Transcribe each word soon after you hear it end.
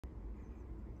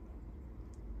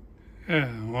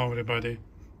Hello everybody,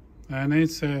 and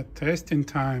it's a testing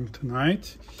time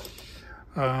tonight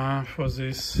for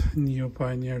this new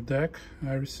Pioneer deck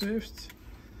I received.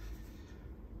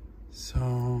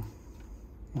 So,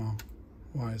 well,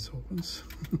 why it opens.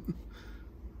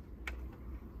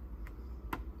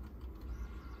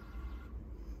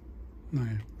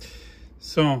 Okay.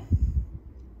 So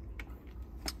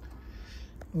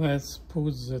let's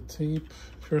put the tape.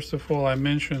 First of all, I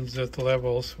mentioned that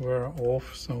levels were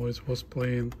off, so it was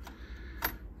playing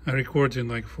a recording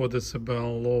like 4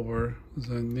 decibel lower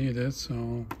than needed.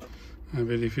 So I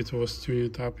believe it was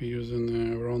tuned up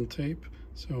using a wrong tape.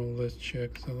 So let's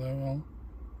check the level.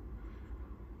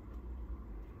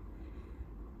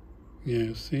 Yeah,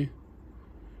 you see?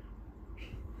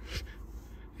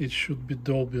 It should be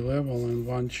Dolby level and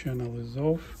one channel is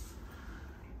off.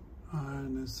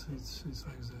 And it's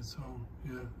like that. So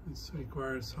yeah, it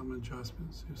requires some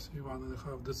adjustments. You see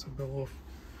 1.5 decibel off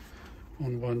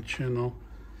on one channel.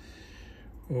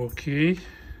 Okay.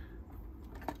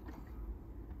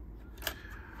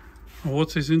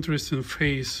 What is interesting,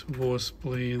 phase was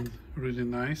playing really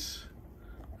nice.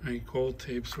 And all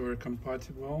tapes were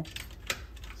compatible.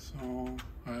 So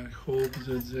I hope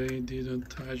that they didn't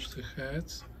touch the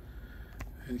heads.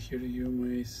 And here you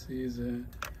may see the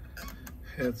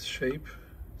head shape,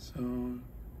 so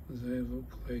they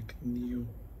look like new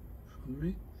for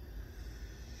me.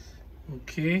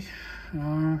 Okay,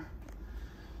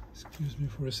 excuse me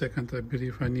for a second, I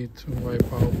believe I need to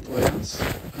wipe out lens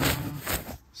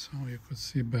so you could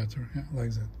see better. Yeah,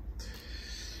 like that.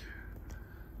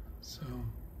 So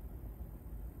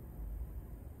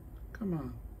come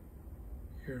on,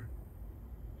 here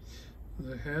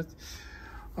the head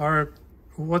are.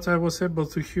 What I was able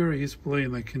to hear is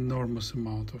playing like enormous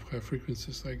amount of high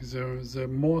frequencies, like the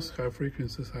most high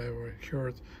frequencies I ever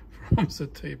heard from the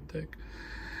tape deck.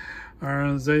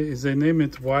 They name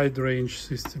it wide range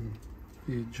system.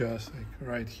 It just like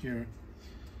right here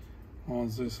on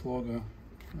this logo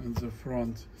and the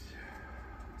front.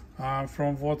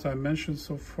 From what I mentioned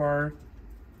so far,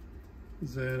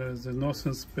 there is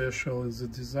nothing special in the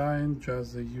design,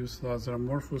 just they use laser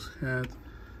amorphous head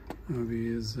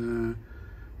with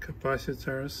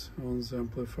capacitors on the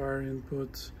amplifier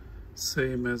input,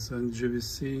 same as in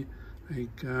GVC,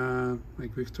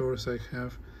 like Victor's I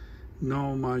have,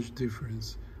 no much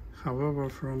difference. However,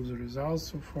 from the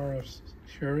results so far I've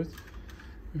heard,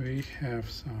 we have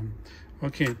some.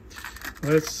 Okay,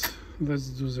 let's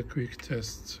do the quick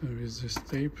test with this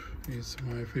tape. It's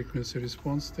my frequency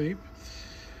response tape.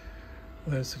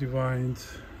 Let's rewind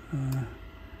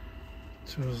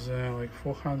to the like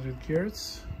 400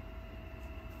 Hz.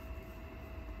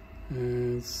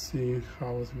 And see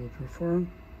how it will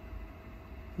perform.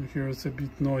 Here it's a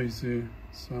bit noisy,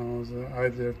 so the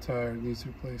idler tire needs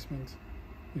replacement.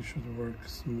 It should work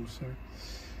smoother.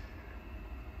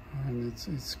 And it's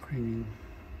screaming.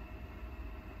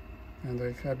 And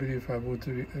I believe I would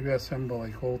reassemble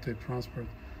like whole tape transport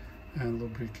and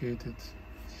lubricate it.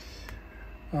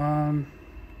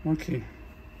 Okay,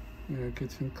 we are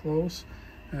getting close,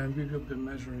 and we will be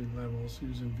measuring levels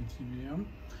using BTVM.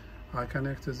 I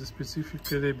connected this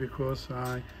specifically because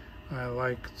I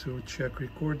like to check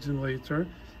recording later.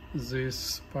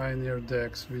 These Pioneer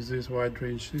decks with this wide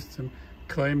range system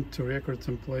claim to record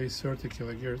and play 30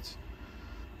 kHz.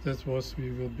 That's what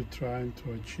we will be trying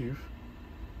to achieve.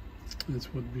 It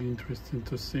would be interesting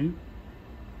to see.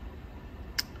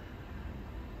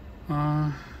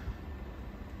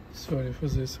 Sorry for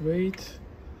this wait.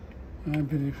 I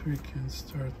believe we can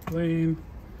start playing.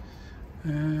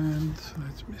 And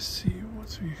let me see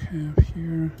what we have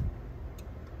here.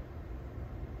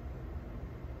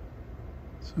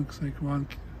 It looks like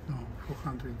 400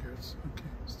 Hz. Okay,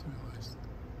 stabilized.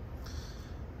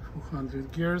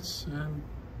 400 Hz, and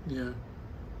yeah,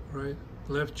 right.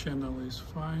 Left channel is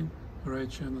fine. Right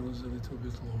channel is a little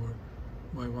bit lower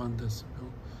by 1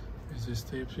 decibel with this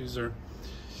tape tweezer.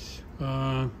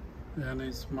 And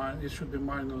it should be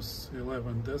minus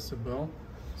 11 decibel.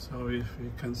 So if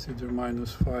we consider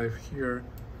 -5 here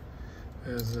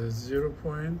as a 0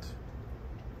 point,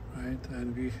 right,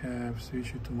 and we have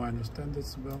switched it to -10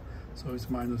 decibel, so it's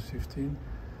 -15,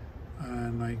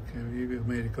 and like we will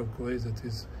maybe calculate that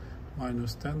is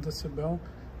 -10 decibel,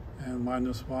 and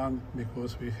 -1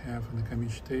 because we have an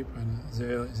image tape and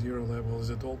the 0 level is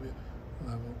a Dolby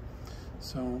level,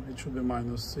 so it should be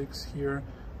 -6 here,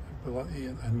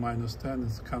 and -10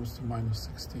 it comes to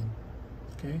 -16.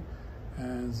 Okay.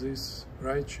 And this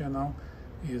right channel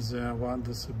is 1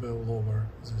 decibel lower,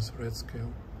 this red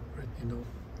scale, red needle.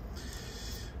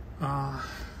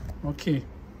 Okay,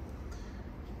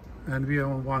 and we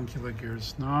are on 1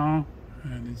 kHz now,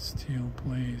 and it still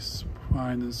plays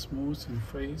fine and smooth in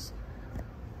phase,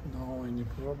 no any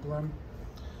problem,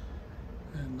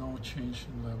 and no change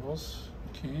in levels.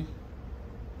 Okay,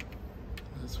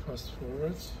 let's fast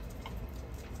forward.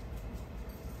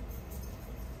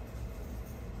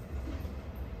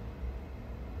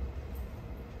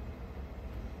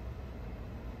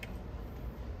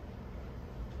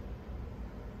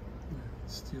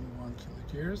 Still 1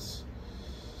 kilohertz.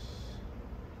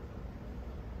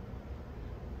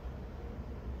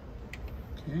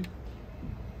 Okay.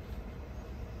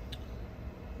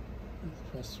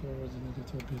 Fast forward a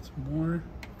little bit more,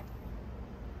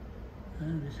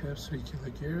 and we have 3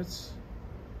 kilohertz,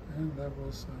 and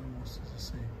levels are almost the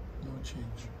same, no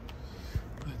change.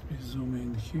 Let me zoom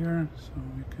in here so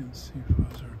we can see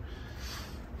further.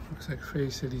 Looks like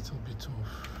phase a little bit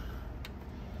off.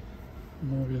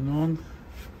 Moving on,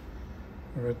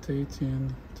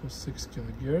 rotating to 6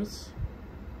 kilohertz.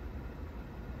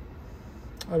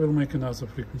 I will make another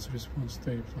frequency response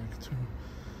tape, like to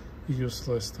use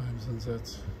less times than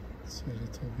that. It's a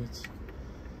little bit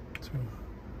too.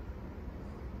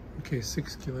 Okay,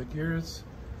 6 kilohertz,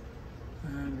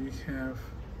 and we have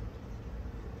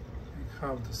like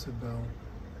half decibel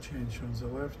change on the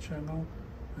left channel,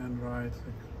 and right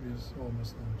like with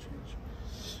almost no change.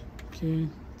 Okay,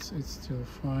 it's still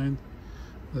fine.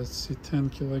 Let's see, 10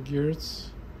 kilohertz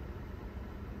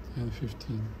and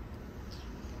 15.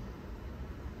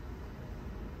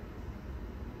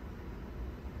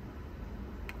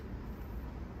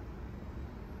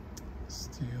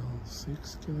 Still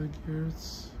 6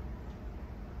 kilohertz.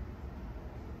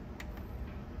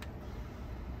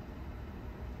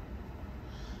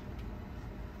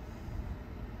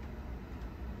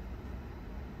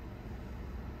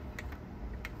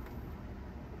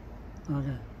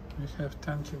 Okay, we have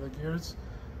 10 kilohertz,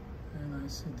 and I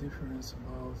see difference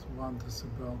about 1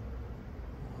 decibel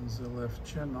on the left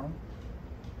channel,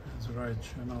 and the right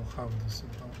channel half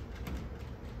decibel.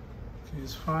 Okay,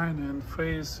 it's fine, and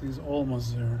phase is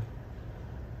almost there.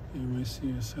 You may see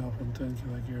yourself on 10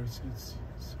 kilohertz, it's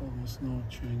almost no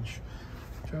change,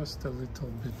 just a little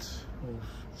bit off.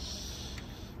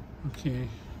 Okay,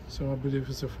 so I believe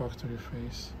it's a factory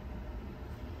phase.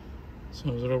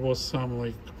 So there was some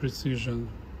like precision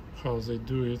how they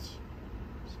do it.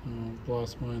 So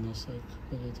plus minus like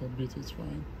a little bit, it's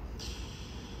fine.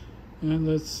 And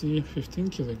let's see 15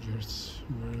 kilohertz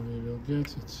where we will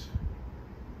get it.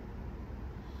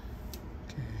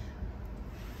 Okay.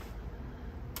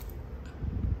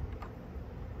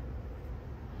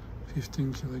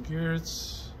 $15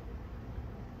 kilohertz,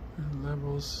 and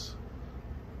levels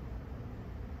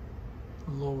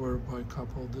lower by a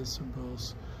couple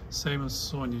decibels, same as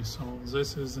Sony. So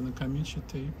this is an Nakamichi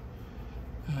tape,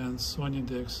 and Sony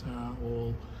decks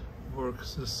all work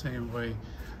the same way.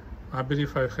 I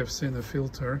believe I have seen a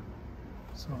filter,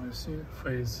 so you see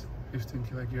phase 15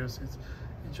 kilohertz, it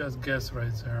just gets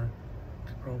right there.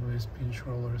 Probably pinch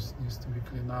rollers needs to be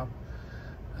cleaned up,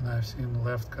 and I've seen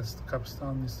left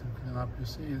capstan needs to be cleaned up. You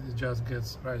see it just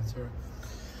gets right there.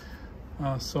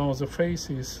 So the phase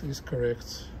is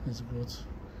correct, it's good.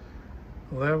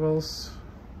 Levels,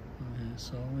 okay,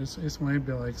 so it's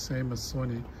maybe like same as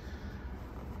Sony.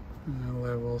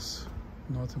 Levels,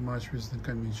 not much with the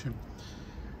Nakamichi.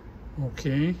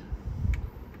 Okay,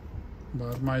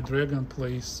 but my Dragon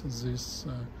plays this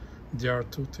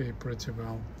DR2 tape pretty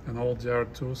well, and all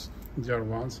DR2s,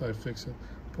 DR1s I fixed it,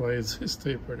 plays this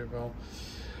tape pretty well.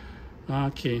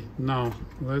 Okay, now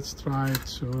let's try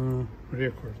to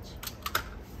record.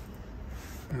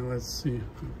 And let's see,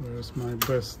 where's my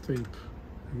best tape,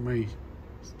 May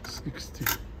 60.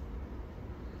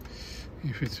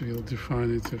 If it will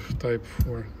define it as type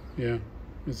 4. Yeah,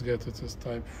 let's get it as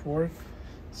type 4.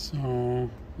 So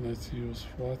let's use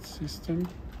flat system.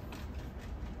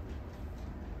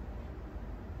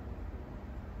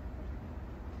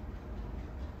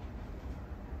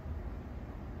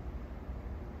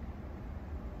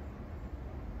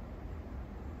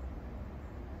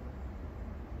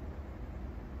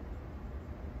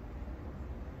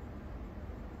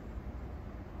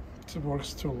 It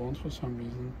works too long for some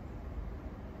reason.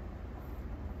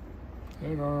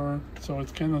 Error, so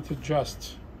it cannot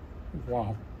adjust.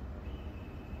 Wow.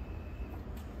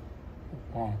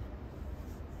 Wow.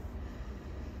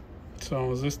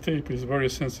 So this tape is very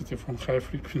sensitive on high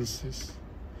frequencies.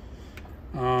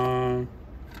 So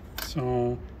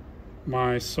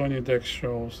my Sony deck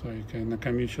shows like a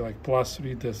Nakamichi like plus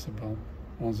 3 decibel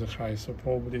on the high, so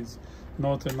probably it's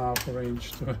not enough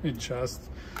range to adjust.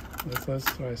 But let's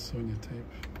try Sony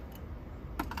tape.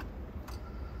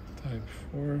 Type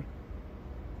 4,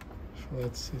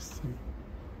 flat system.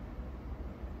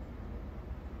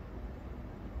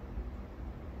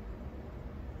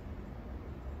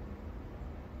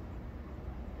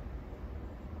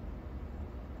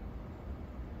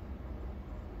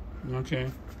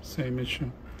 Okay, same issue.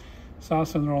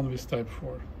 Something wrong with type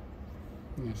 4.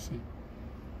 Let's see.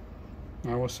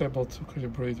 I was able to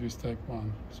calibrate with type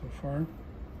 1 so far.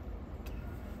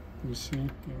 You see,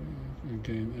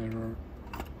 again, error.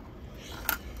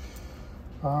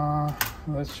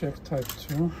 Let's check type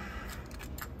 2.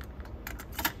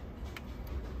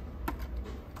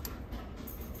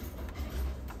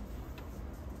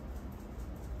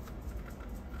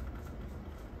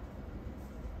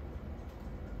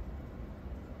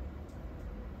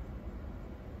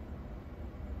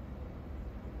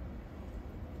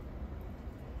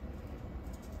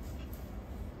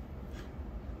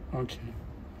 Okay,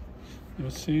 you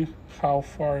see how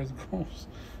far it goes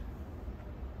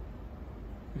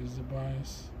with the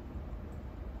bias.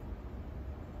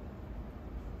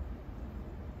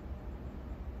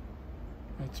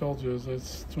 I told you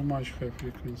that's too much high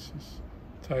frequencies.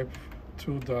 Type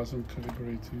 2 doesn't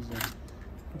calibrate either.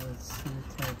 Let's see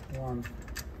type 1.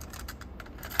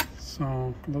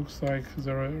 So looks like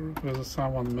there was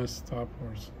someone messed up,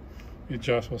 or it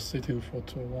just was sitting for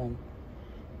too long.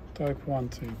 Type 1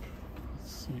 tape.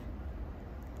 Let's see.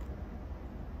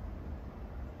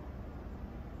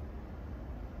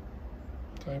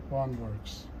 Type 1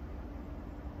 works.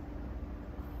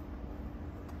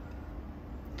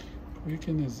 Quick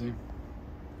and easy.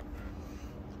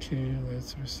 Okay,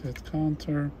 let's reset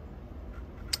counter.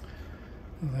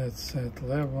 Let's set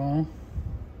level.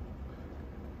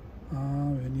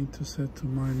 We need to set to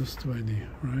 -20,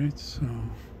 right? So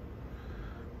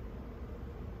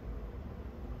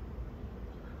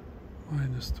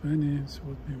 -20, it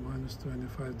would be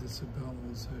 -25 decibel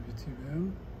with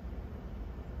VTVM.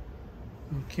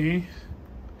 Okay,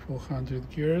 400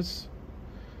 Hz.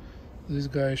 This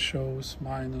guy shows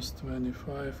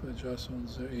 -25. Adjust on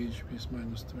the edge with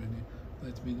 -20.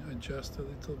 Let me adjust a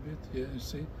little bit. Yeah, you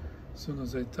see, as soon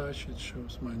as I touch, it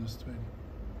shows -20,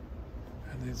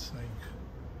 and it's like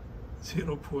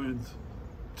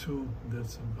 0.2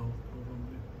 decibel,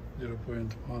 probably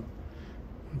 0.1.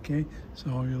 Okay,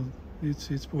 so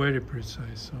it's very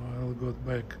precise. So I'll go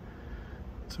back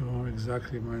to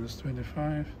exactly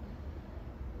 -25,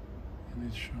 and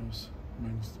it shows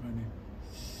 -20.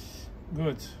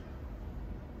 Good.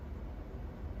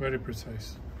 Very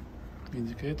precise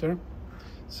indicator.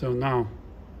 So now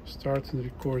starting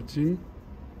recording,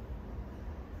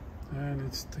 and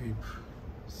it's tape.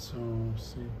 So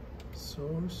see,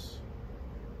 source,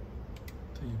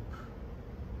 tape.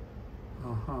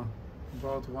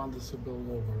 About 1 decibel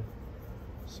lower.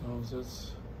 So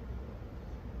that's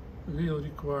will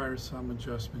require some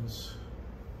adjustments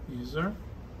either.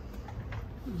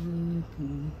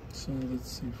 So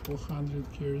let's see, 400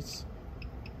 Hz,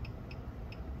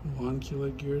 1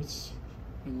 kilohertz,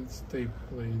 and it's tape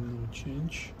playing, no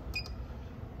change.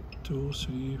 2,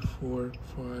 3, 4,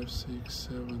 5, 6,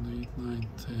 7, 8, 9,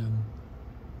 10.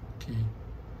 Okay,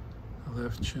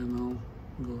 left channel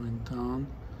going down.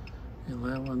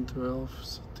 11, 12,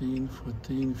 13,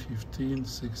 14, 15,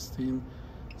 16,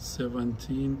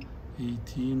 17,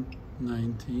 18,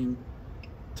 19,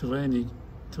 20.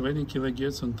 20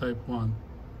 kilohertz on type 1.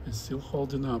 It's still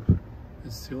holding up.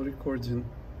 It's still recording.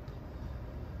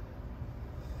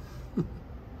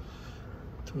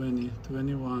 20,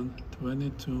 21,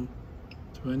 22,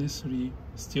 23,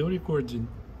 still recording.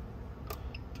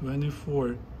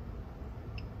 24,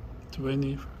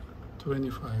 20,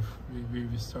 25.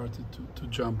 We started to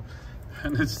jump,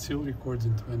 and it's still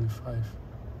recording 25.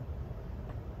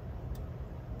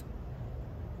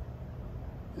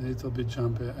 A little bit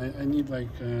jumpy. I need like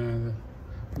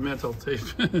metal tape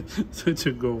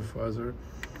to go further.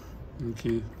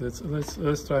 Okay,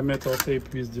 let's try metal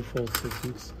tape with default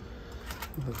settings.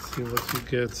 Let's see what we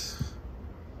get.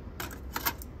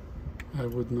 I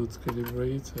would not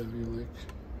calibrate. I will like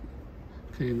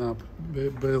clean up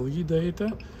BLE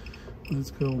data.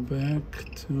 Let's go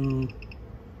back to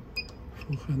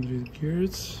 400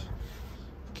 Hz.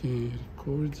 Okay,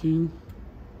 recording.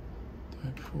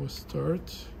 Type 4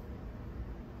 start.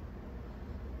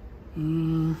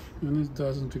 And it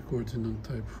doesn't record on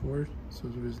type 4, so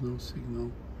there is no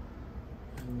signal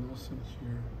and nothing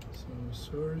here. So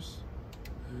source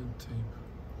and tape.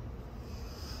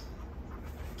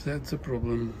 That's a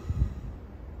problem.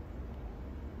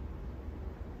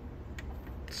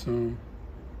 So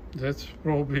that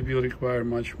probably will require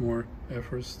much more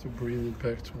efforts to bring it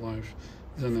back to life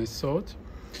than I thought.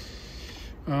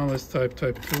 Let's type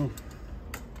 2.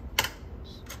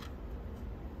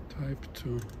 Type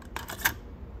 2.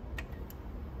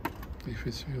 If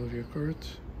it will record.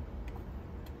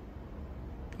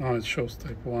 Oh, it shows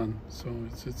type 1, so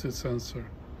it's a sensor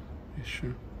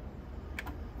issue.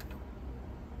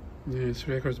 Yeah, it's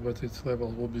records, but its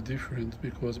level will be different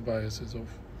because bias is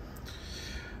off.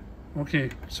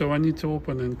 Okay, so I need to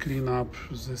open and clean up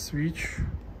the switch,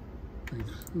 like,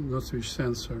 not switch,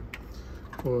 sensor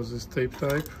for this tape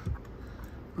type,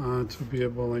 to be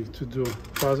able like to do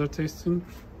further testing.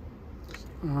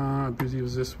 I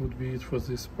believe this would be it for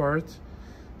this part.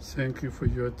 Thank you for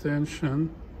your attention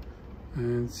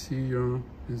and see you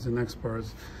in the next part.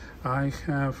 I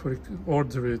have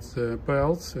ordered the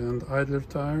belts and idler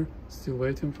tire, still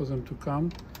waiting for them to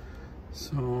come.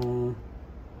 So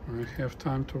I have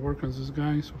time to work on this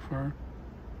guy so far.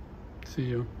 See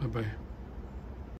you, bye-bye.